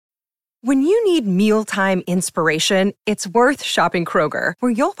When you need mealtime inspiration, it's worth shopping Kroger,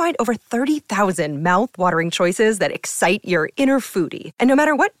 where you'll find over 30,000 mouth-watering choices that excite your inner foodie. And no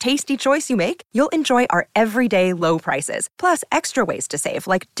matter what tasty choice you make, you'll enjoy our everyday low prices, plus extra ways to save,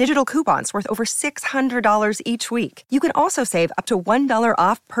 like digital coupons worth over $600 each week. You can also save up to $1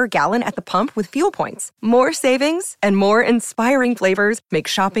 off per gallon at the pump with fuel points. More savings and more inspiring flavors make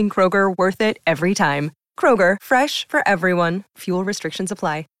shopping Kroger worth it every time. Kroger, fresh for everyone. Fuel restrictions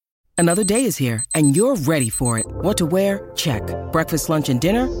apply. Another day is here, and you're ready for it. What to wear? Check. Breakfast, lunch, and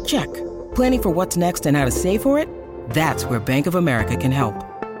dinner? Check. Planning for what's next and how to save for it? That's where Bank of America can help.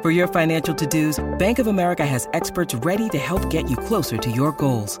 For your financial to-dos, Bank of America has experts ready to help get you closer to your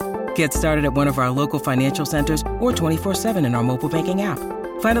goals. Get started at one of our local financial centers or 24/7 in our mobile banking app.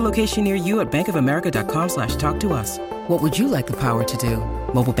 Find a location near you at bankofamerica.com/talktous. What would you like the power to do?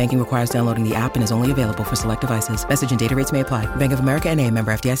 Mobile banking requires downloading the app and is only available for select devices. Message and data rates may apply. Bank of America N.A.,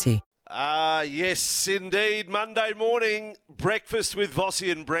 member FDIC. Yes, indeed. Monday morning, breakfast with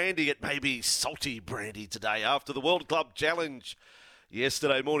Vossi and Brandy. It may be salty Brandy today after the World Club Challenge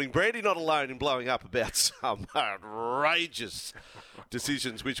yesterday morning. Brandy not alone in blowing up about some outrageous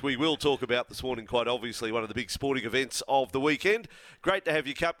decisions, which we will talk about this morning, quite obviously, one of the big sporting events of the weekend. Great to have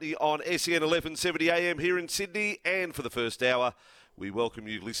your company on SEN 1170 AM here in Sydney. And for the first hour, we welcome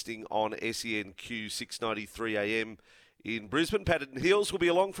you listening on SENQ 693 AM in Brisbane. Paddington Hills will be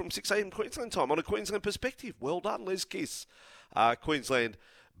along from 6 AM Queensland time on a Queensland perspective. Well done, Les Kiss. Queensland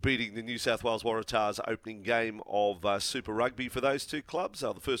beating the New South Wales Waratahs opening game of Super Rugby for those two clubs.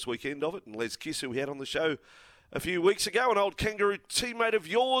 The first weekend of it. And Les Kiss, who we had on the show a few weeks ago, an old Kangaroo teammate of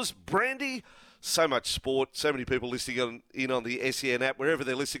yours, Brandy. So much sport, so many people listening in on the SEN app, wherever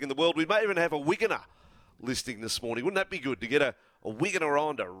they're listening in the world. We may even have a Wiganer listening this morning. Wouldn't that be good to get a Wiganer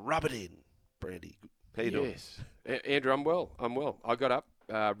on to rub it in? Brandy, how you doing? Yes, Andrew, I'm well. I got up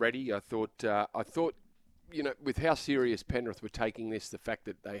ready. I thought, you know, with how serious Penrith were taking this, the fact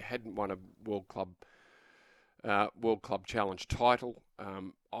that they hadn't won a World Club Challenge title,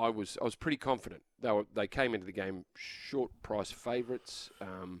 I was pretty confident. They came into the game short price favourites.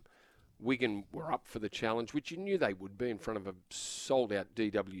 Wigan were up for the challenge, which you knew they would be in front of a sold out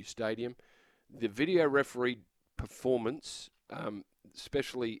DW Stadium. The video referee performance,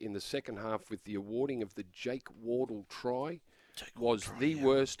 especially in the second half with the awarding of the Jake Wardle try, was the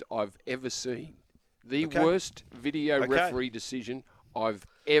worst I've ever seen. The worst video referee decision I've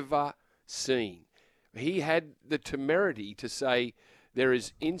ever seen. He had the temerity to say there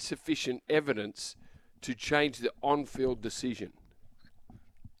is insufficient evidence to change the on-field decision.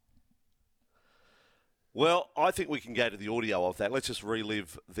 Well, I think we can go to the audio of that. Let's just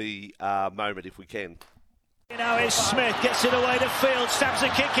relive the moment if we can. Now is Smith, gets it away to field, stabs a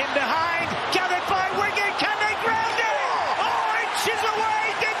kick in behind, gathered by Wigan, can they ground it? Oh, inches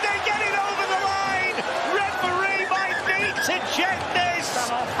away, did they get it over the line? Referee might need to check this.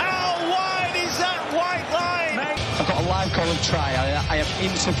 How wide is that white line? I've got a live call of try. I have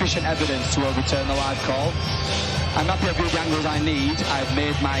insufficient evidence to overturn the live call. I'm not the big angles I need. I've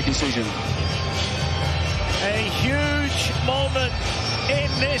made my decision. A huge moment in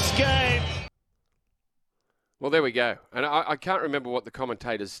this game. Well, there we go. And I can't remember what the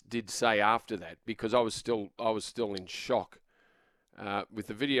commentators did say after that, because I was still in shock with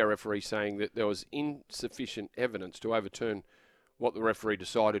the video referee saying that there was insufficient evidence to overturn what the referee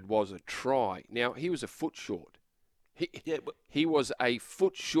decided was a try. Now, he was a foot short. He was a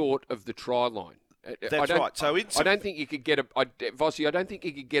foot short of the try line. That's right. So I don't think you could get Vossi, I don't think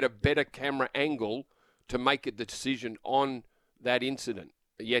you could get a better camera angle to make a decision on that incident.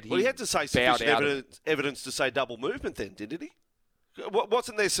 Yet he had to say sufficient evidence to say double movement then, didn't he?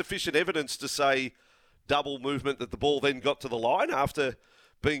 Wasn't there sufficient evidence to say double movement that the ball then got to the line after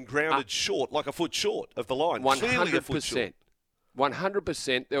being grounded short, like a foot short of the line? 100%.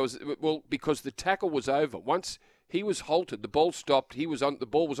 100%. There was, well, because the tackle was over. Once he was halted, the ball stopped, the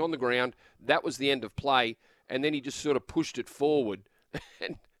ball was on the ground, that was the end of play, and then he just sort of pushed it forward.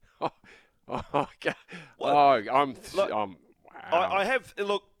 And I have,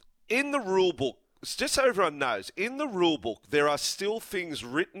 look, in the rule book, just so everyone knows, in the rule book, there are still things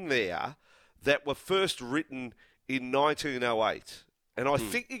written there that were first written in 1908. And I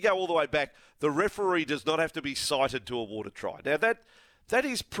think you go all the way back, the referee does not have to be cited to award a try. Now, that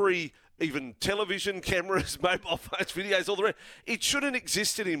is pre even television, cameras, mobile phones, videos, all the rest. It shouldn't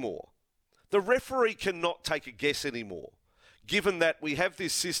exist anymore. The referee cannot take a guess anymore, given that we have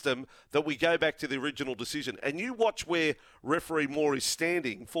this system that we go back to the original decision. And you watch where referee Moore is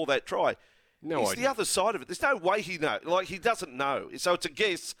standing for that try. It's the other side of it. There's no way he knows. Like, he doesn't know. So it's a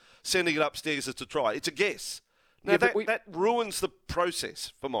guess, sending it upstairs as a try. It's a guess. Now, that ruins the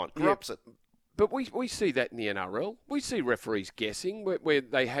process for mine, corrupts it. But we see that in the NRL. We see referees guessing where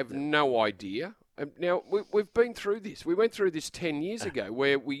they have no idea. Now, we've been through this. We went through this 10 years ago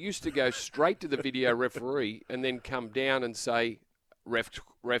where we used to go straight to the video referee and then come down and say,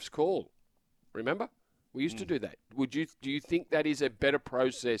 ref's call. Remember? We used to do that. Do you think that is a better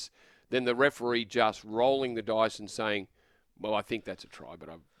process than the referee just rolling the dice and saying, well, I think that's a try, but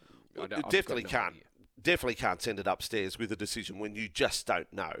I definitely can't. Definitely can't send it upstairs with a decision when you just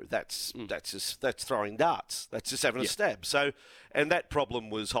don't know. That's throwing darts. That's just having a stab. So, and that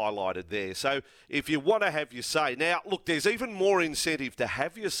problem was highlighted there. So, if you want to have your say, now look, there's even more incentive to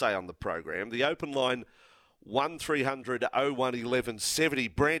have your say on the program. The open line 1300 01 11 70.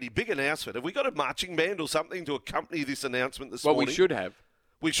 Brandy, big announcement. Have we got a marching band or something to accompany this announcement this morning? Well, we should have.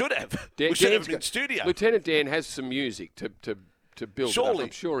 We should have. We should have it in studio. Lieutenant Dan has some music to build Surely, it up.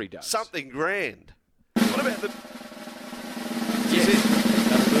 I'm sure he does. Something grand. What about the...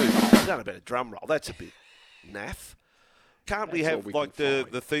 That'll do. I don't know about a drum roll. That's a bit naff. Can't we have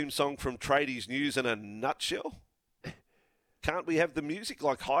the theme song from Tradies News in a nutshell? Can't we have the music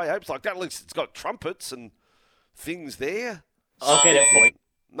like High Hopes? Like that, at least it's got trumpets and things there. I'll get it for you.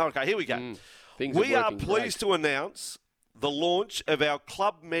 No, okay, here we go. We are pleased to announce the launch of our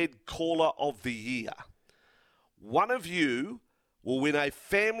Club Med Caller of the Year. One of you will win a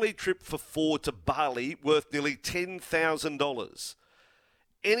family trip for 4 to Bali worth nearly $10,000.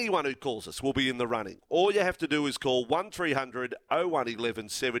 Anyone who calls us will be in the running. All you have to do is call 1300 01 11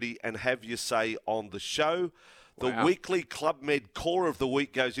 70 and have your say on the show. The weekly Club Med Caller of the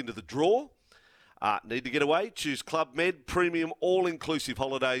Week goes into the draw. Need to get away? Choose Club Med Premium All-Inclusive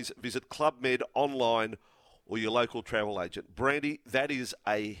Holidays. Visit Club Med online or your local travel agent. Brandy, that is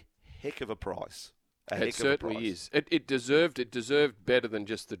a heck of a price. It certainly is. It deserved better than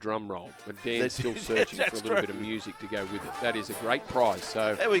just the drum roll. But Dan's still searching for a little bit of music to go with it. That is a great prize.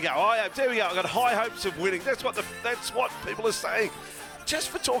 So there we go. There we go. I've got high hopes of winning. That's what people are saying. Just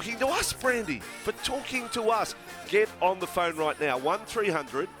for talking to us, Brandy. For talking to us. Get on the phone right now.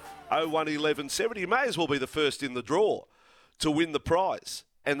 1300 01 11 70. You may as well be the first in the draw to win the prize.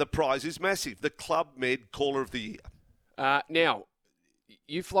 And the prize is massive. The Club Med Caller of the Year. Now,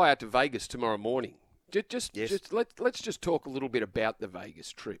 you fly out to Vegas tomorrow morning. Let's just talk a little bit about the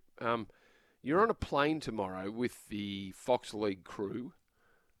Vegas trip. You're on a plane tomorrow with the Fox League crew,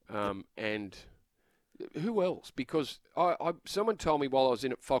 and who else? Because someone told me while I was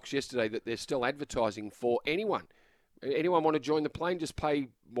in at Fox yesterday that they're still advertising for anyone. Anyone want to join the plane? Just pay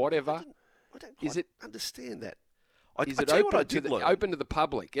whatever. I don't quite understand that. Is it open to the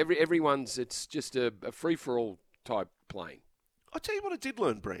public? It's just a free-for-all type plane. I'll tell you what I did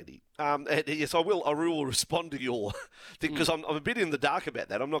learn, Brandy. And yes, I will respond to your thing because I'm a bit in the dark about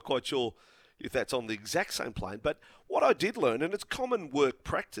that. I'm not quite sure if that's on the exact same plane. But what I did learn, and it's common work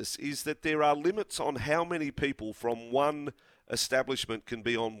practice, is that there are limits on how many people from one establishment can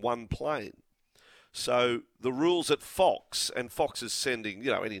be on one plane. So the rules at Fox, and Fox is sending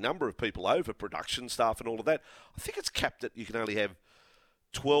any number of people over, production staff and all of that, I think it's capped that you can only have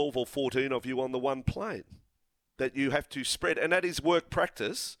 12 or 14 of you on the one plane that you have to spread, and that is work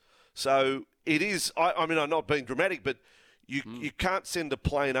practice. So it is, I mean, I'm not being dramatic, but you can't send a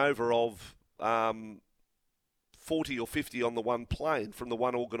plane over of 40 or 50 on the one plane from the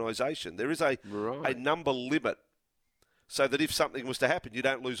one organisation. There is a number limit so that if something was to happen, you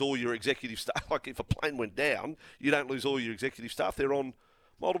don't lose all your executive staff. Like if a plane went down, you don't lose all your executive staff. They're on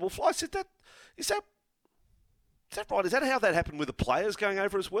multiple flights. Is that right? Is that how that happened with the players going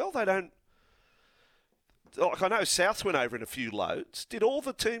over as well? They don't... Like I know Souths went over in a few loads. Did all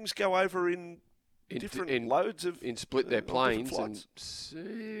the teams go over in different loads of... In split their planes? I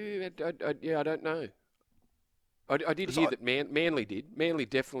don't know. I did hear that Manly did. Manly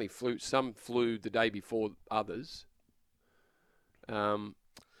definitely flew. Some flew the day before others.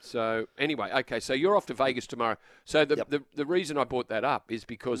 So anyway, okay, so you're off to Vegas tomorrow. So the reason I brought that up is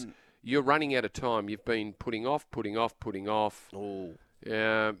because you're running out of time. You've been putting off. Oh.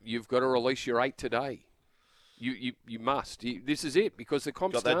 You've got to release your 8 today. You must. This is it because the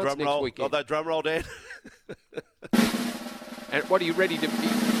comp starts next weekend. Got that drum roll, Dan? And what are you ready to be?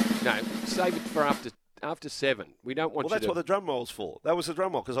 No, save it for after 7. We don't want you to... Well, that's what the drum roll's for. That was the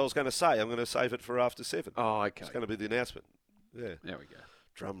drum roll because I was going to say I'm going to save it for after 7. Oh, okay. It's going to be the announcement. Yeah. There we go.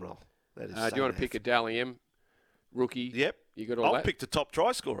 Drum roll. That is do you want to pick a Dally M rookie? Yep. You got all that? I picked a top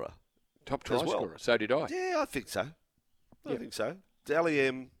try scorer. Top try scorer. So did I. Yeah, I think so. I think so. Dally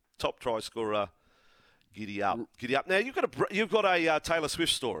M, top try scorer. Giddy up. Now you've got a Taylor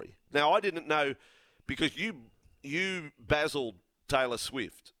Swift story. Now I didn't know because you basiled Taylor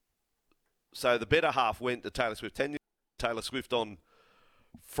Swift So the better half went to Taylor Swift. Taylor Swift on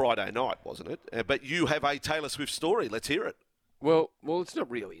Friday night, wasn't it? But you have a Taylor Swift story. Let's hear it. Well, it's not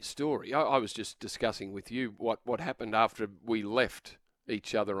really a story. I was just discussing with you what happened after we left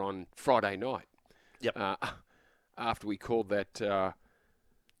each other on Friday night. Yep. After we called that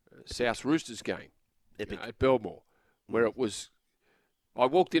South Roosters game at Belmore, where it was. I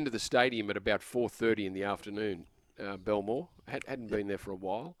walked into the stadium at about 4:30 in the afternoon. Belmore hadn't been there for a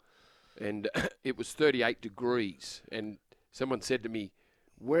while, and it was 38 degrees. And someone said to me,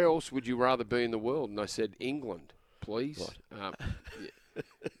 "Where else would you rather be in the world?" And I said, "England, please."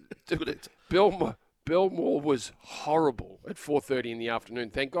 Belmore was horrible at 4:30 in the afternoon.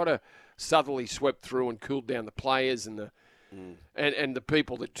 Thank God a southerly swept through and cooled down the players and the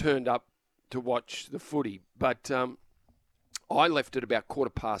people that turned up to watch the footy. But I left at about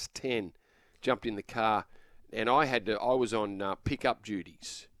 10:15, jumped in the car, and I was on pickup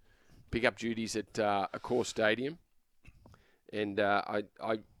duties at Accor Stadium, and I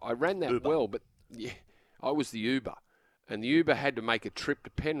ran that Uber. well, but yeah, I was the Uber, and the Uber had to make a trip to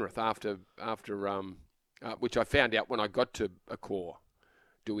Penrith after which I found out when I got to Accor.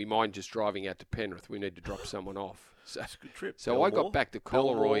 Do we mind just driving out to Penrith? We need to drop someone off. So, That's a good trip. So Belmore, I got back to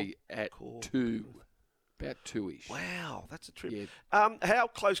Collaroy at Accor. 2, about 2-ish. Wow, that's a trip. Yeah. How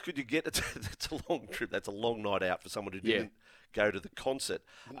close could you get? That's a long trip. That's a long night out for someone who didn't go to the concert.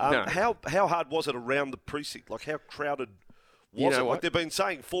 No. How hard was it around the precinct? Like, how crowded was it? Like, they've been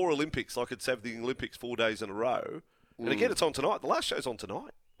saying 4 Olympics, like it's have the Olympics 4 days in a row. And again, it's on tonight. The last show's on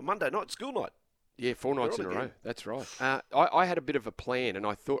tonight. Monday night, school night. Yeah, 4 nights in a row. That's right. I had a bit of a plan, and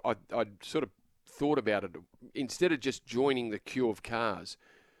I thought I'd sort of thought about it. Instead of just joining the queue of cars,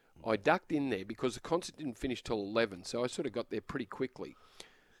 I ducked in there because the concert didn't finish till 11, so I sort of got there pretty quickly.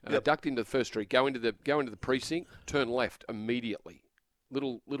 Ducked into the first street, go into the precinct, turn left immediately.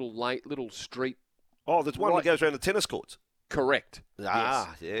 Little street. Oh, there's one that goes around the tennis courts. Correct.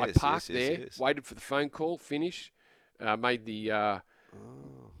 Ah, yes. yes. I parked yes. there, waited for the phone call, finish, made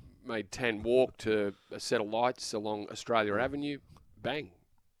 10 walk to a set of lights along Australia Avenue. Bang.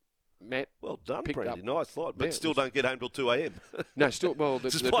 Matt. Well done, picked Brandy. up. Nice flight, but still don't get home till 2 a.m. No, still, well,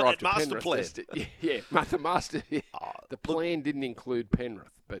 the Just drive like to that master Penrith. plan. The master. Yeah. The plan didn't include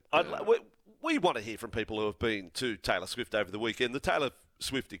Penrith, but we want to hear from people who have been to Taylor Swift over the weekend. The Taylor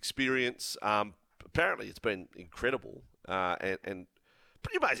Swift experience, apparently it's been incredible and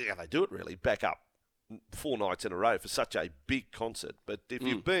pretty amazing how they do it, really. Back up 4 nights in a row for such a big concert. But if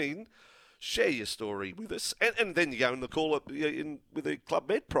you've been, share your story with us. And then you go in the call up with a Club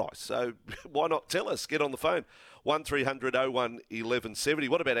Med price. So why not tell us? Get on the phone. 1300 01 1170.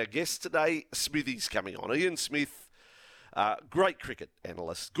 What about our guest today? Smithy's coming on. Ian Smith, great cricket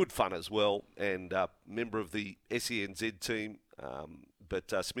analyst, good fun as well, and member of the SENZ team.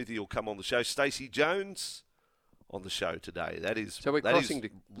 But Smithy will come on the show. Stacey Jones on the show today. So we're crossing to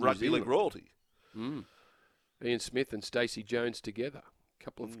rugby league royalty. Ian Smith and Stacey Jones together. A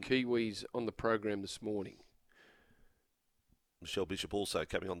couple of Kiwis on the program this morning. Michelle Bishop also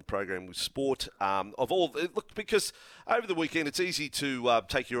coming on the program with sport. Because over the weekend it's easy to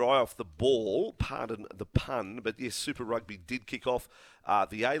take your eye off the ball, pardon the pun, but yes, Super Rugby did kick off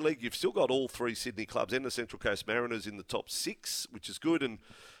the A-League. You've still got all 3 Sydney clubs and the Central Coast Mariners in the top 6, which is good, and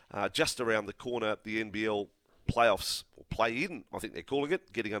just around the corner, the NBL playoffs, or play-in, I think they're calling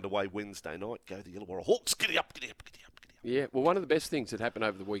it, getting underway Wednesday night. Go the Illawarra Hawks, giddy up. Yeah, well, one of the best things that happened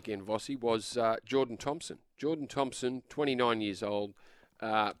over the weekend, Vossi, was Jordan Thompson. Jordan Thompson, 29 years old,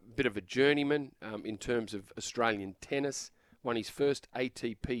 bit of a journeyman in terms of Australian tennis. Won his first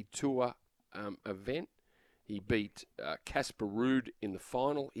ATP Tour event. He beat Casper Ruud in the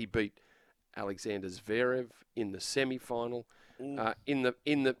final. He beat Alexander Zverev in the semi-final. In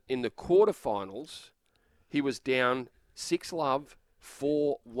the quarterfinals, he was down 6-love,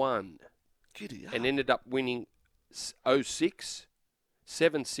 4-1, and ended up winning 0-6,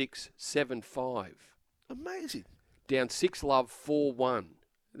 7-6, 7-5. Amazing. Down 6-love, 4-1.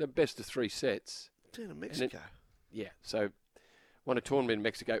 The best of 3 sets. Down in Mexico. So won a tournament in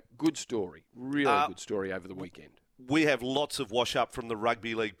Mexico. Good story. Really good story over the weekend. We have lots of wash up from the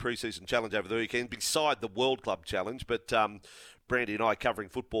Rugby League pre-season challenge over the weekend, beside the World Club Challenge. But Brandy and I covering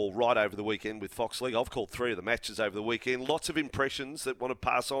football right over the weekend with Fox League. I've called 3 of the matches over the weekend. Lots of impressions that want to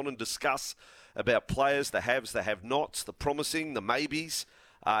pass on and discuss about players, the haves, the have-nots, the promising, the maybes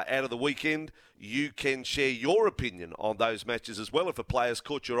out of the weekend. You can share your opinion on those matches as well. If a player's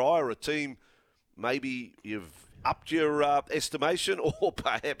caught your eye or a team, maybe you've upped your estimation or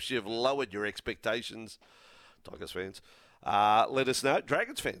perhaps you've lowered your expectations. Tigers fans. Let us know.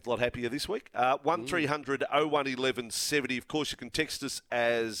 Dragons fans, a lot happier this week. 1300 01 1170. Of course, you can text us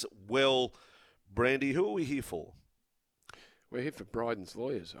as well. Brandy, who are we here for? We're here for Bryden's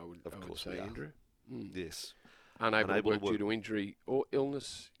lawyers, I would say, we are. Andrew. Yes. Unable to work due to injury or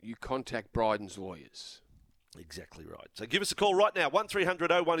illness, you contact Bryden's lawyers. Exactly right. So give us a call right now.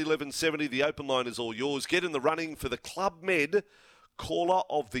 1300 01 1170. The open line is all yours. Get in the running for the Club Med Caller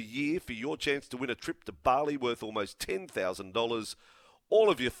of the Year for your chance to win a trip to Bali worth almost $10,000. All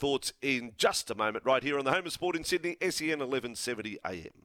of your thoughts in just a moment right here on the Home of Sport in Sydney, SEN 1170 AM.